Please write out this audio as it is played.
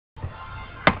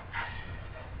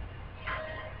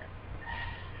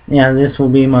Yeah, this will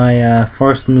be my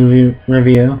first movie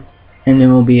review, and it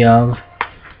will be of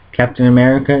Captain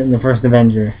America and the First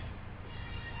Avenger.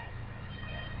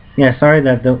 Yeah, sorry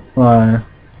that the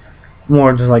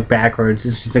words are like backwards.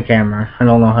 It's just a camera. I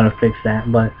don't know how to fix that,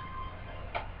 but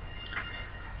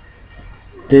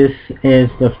this is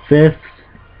the 5th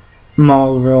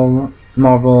Marvel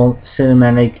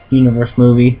Cinematic Universe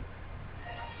movie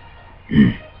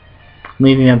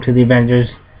leading up to the Avengers,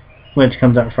 which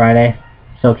comes out Friday,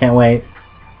 so can't wait.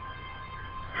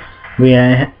 We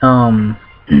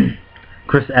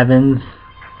Chris Evans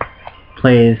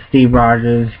plays Steve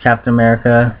Rogers, Captain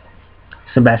America.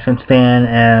 Sebastian Stan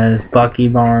as Bucky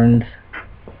Barnes.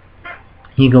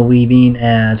 Hugo Weaving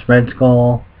as Red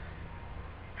Skull.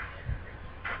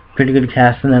 Pretty good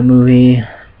cast in that movie.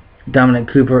 Dominic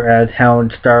Cooper as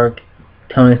Howard Stark,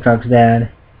 Tony Stark's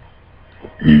dad.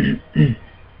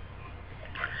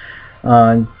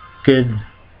 Good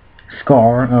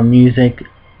score music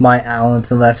by Alan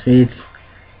Silvestri.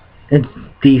 It's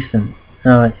decent.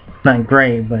 It's not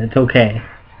great, but it's okay.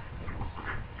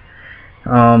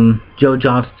 Joe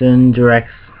Johnston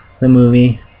directs the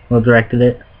movie. Well, directed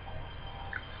it.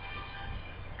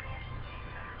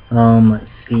 Let's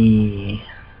see.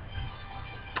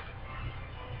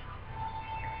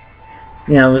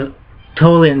 Yeah, I was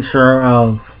totally unsure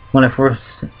of when I first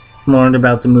learned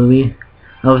about the movie.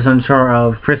 I was unsure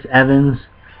of Chris Evans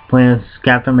playing as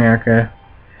Captain America,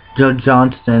 Joe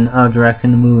Johnston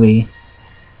directing the movie.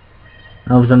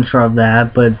 I was unsure of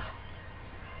that, but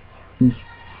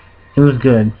it was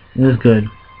good. It was good.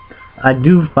 I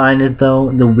do find it,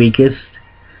 though, the weakest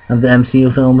of the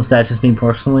MCU films. That's just me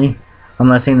personally. I'm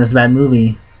not saying it's a bad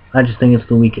movie. I just think it's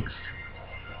the weakest.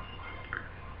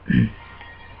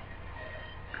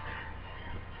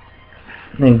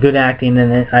 And good acting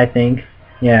in it, I think.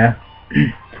 Yeah.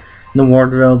 The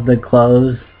wardrobe, the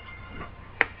clothes.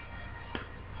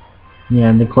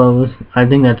 Yeah, the clothes. I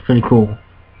think that's pretty cool.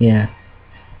 Yeah.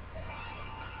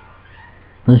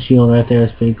 The shield right there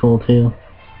is pretty cool too.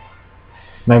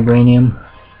 Vibranium.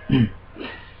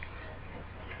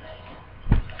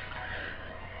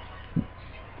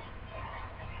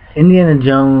 Indiana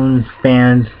Jones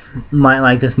fans might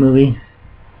like this movie.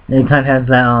 It kind of has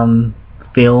that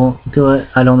feel to it.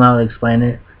 I don't know how to explain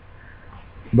it,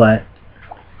 but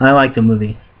I like the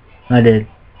movie. I did.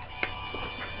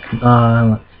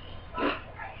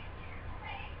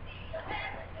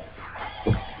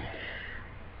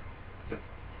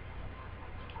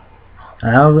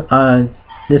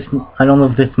 I don't know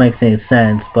if this makes any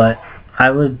sense, but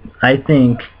I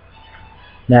think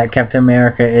that Captain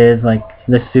America is like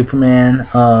the Superman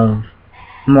of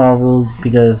Marvel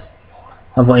because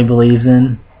of what he believes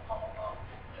in.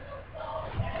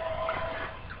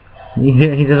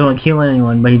 He doesn't want to kill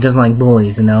anyone, but he doesn't like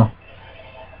bullies, you know.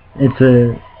 It's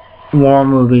a war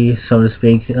movie, so to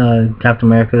speak. Captain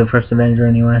America, the First Avenger,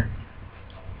 anyway.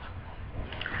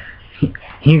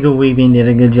 Hugo Weaving did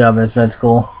a good job as Red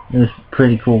Skull. It was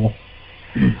pretty cool.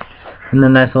 And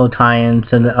then nice little tie-in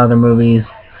to the other movies.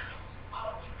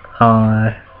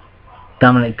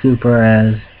 Dominic Cooper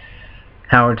as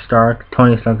Howard Stark,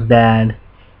 Tony Stark's dad.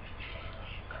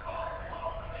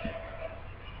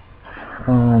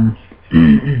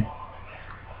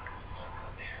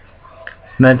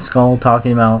 Red Skull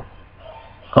talking about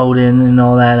Odin and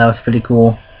all that. That was pretty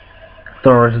cool.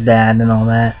 Thor's dad and all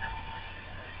that.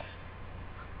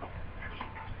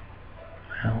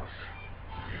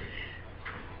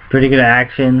 Pretty good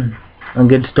action, a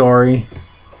good story,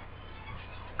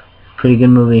 pretty good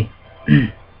movie.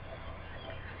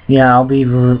 Yeah, I'll be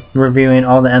reviewing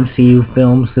all the MCU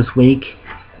films this week,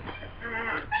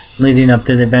 leading up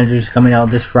to the Avengers coming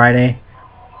out this Friday.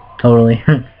 Totally.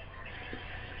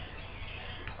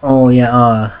 Oh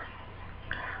yeah,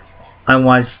 I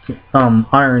watched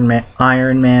Iron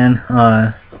Man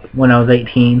when I was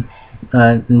 18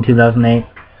 in 2008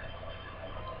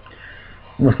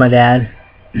 with my dad.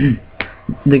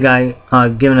 The guy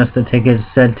giving us the tickets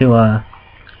said to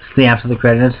see after the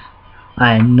credits.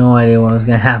 I had no idea what was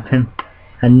gonna happen. I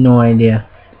had no idea.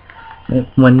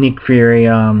 When Nick Fury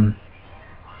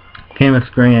came on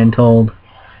screen and told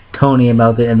Tony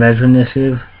about the Avengers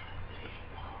initiative,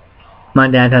 my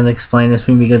dad had to explain this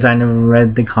to me because I never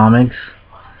read the comics.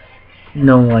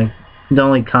 No, like the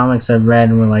only comics I've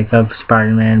read were like of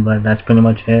Spider-Man, but that's pretty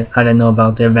much it. I didn't know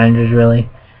about the Avengers really.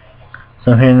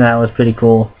 So hearing that was pretty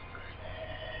cool.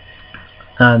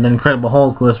 The Incredible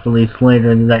Hulk was released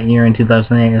later that year in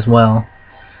 2008 as well.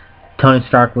 Tony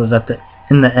Stark was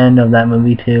in the end of that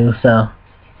movie too, so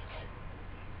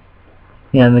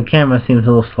yeah, the camera seems a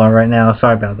little slow right now.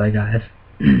 Sorry about that, guys.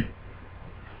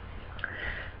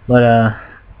 But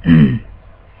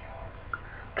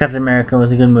Captain America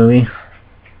was a good movie.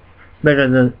 Better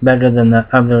than the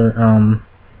other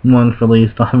ones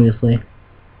released, obviously.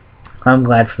 I'm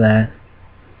glad for that.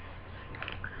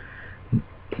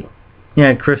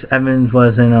 Yeah, Chris Evans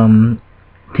was in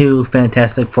 2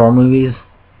 Fantastic Four movies.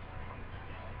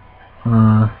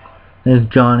 There's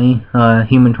Johnny,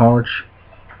 Human Torch.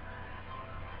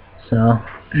 So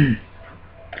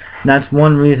that's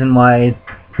one reason why I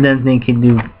didn't think he'd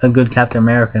do a good Captain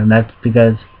America, and that's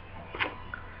because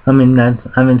I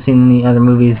haven't seen any other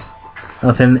movies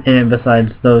of him in it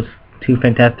besides those 2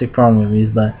 Fantastic Four movies,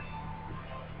 but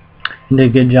he did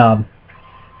a good job.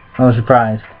 I was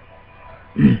surprised.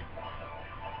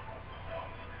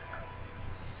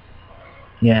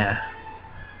 Yeah.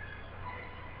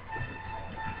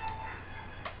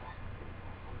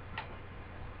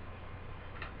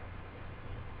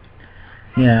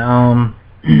 Yeah,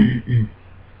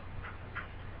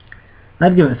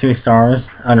 I'd give it 3 stars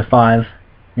out of 5.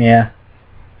 Yeah.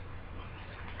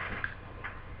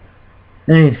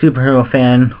 Any superhero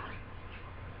fan.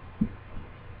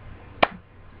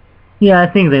 Yeah,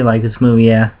 I think they like this movie,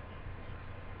 yeah.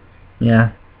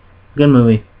 Yeah. Good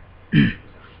movie.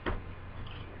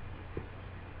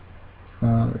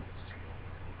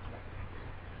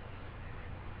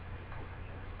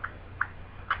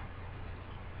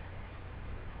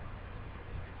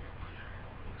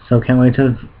 So I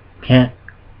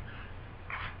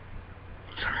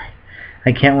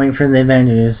can't wait for the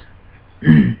Avengers.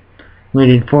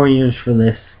 Waited 4 years for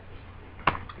this.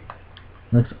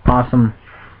 Looks awesome.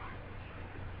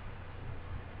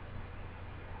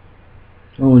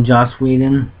 Oh, Joss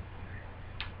Whedon.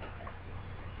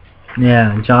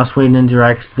 Yeah, Joss Whedon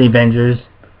directs the Avengers.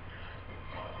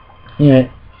 Yeah,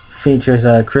 it features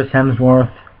Chris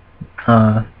Hemsworth,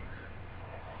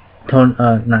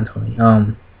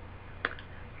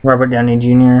 Robert Downey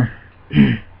Jr.,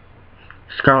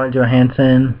 Scarlett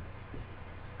Johansson,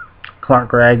 Clark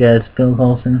Gregg as Phil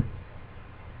Coulson.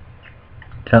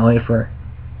 Can't wait for it.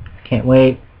 Can't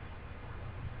wait.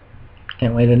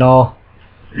 Can't wait at all.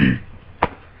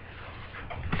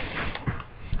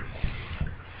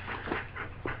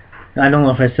 I don't know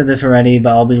if I said this already, but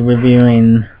I'll be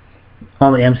reviewing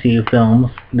all the MCU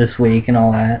films this week and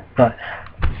all that, but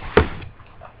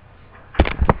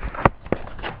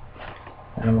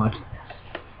I don't watch this.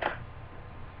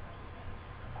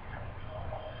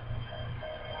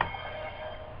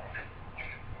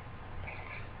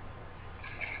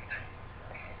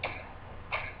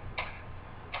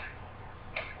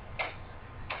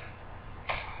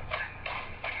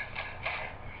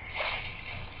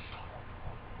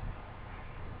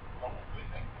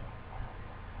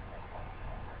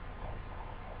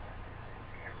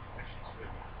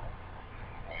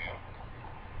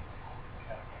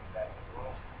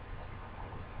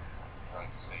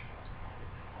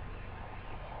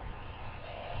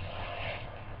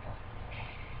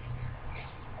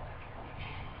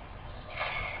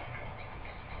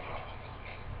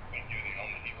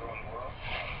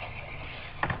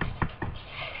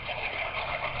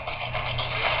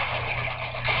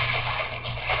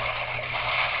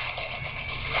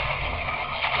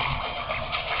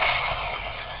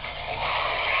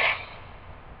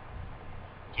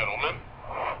 Gentlemen,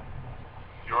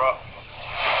 you're up.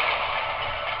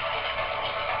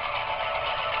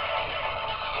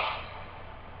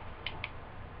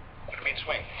 What do you mean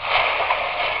swing?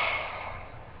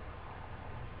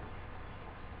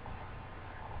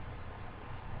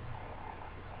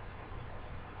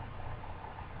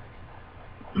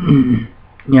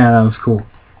 Yeah, that was cool.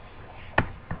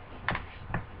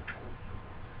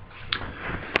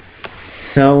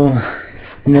 So,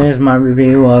 there's my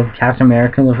review of Captain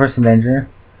America: The First Avenger.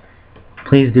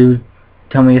 Please do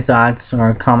tell me your thoughts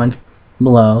or comments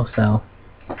below. So,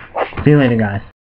 see you later, guys.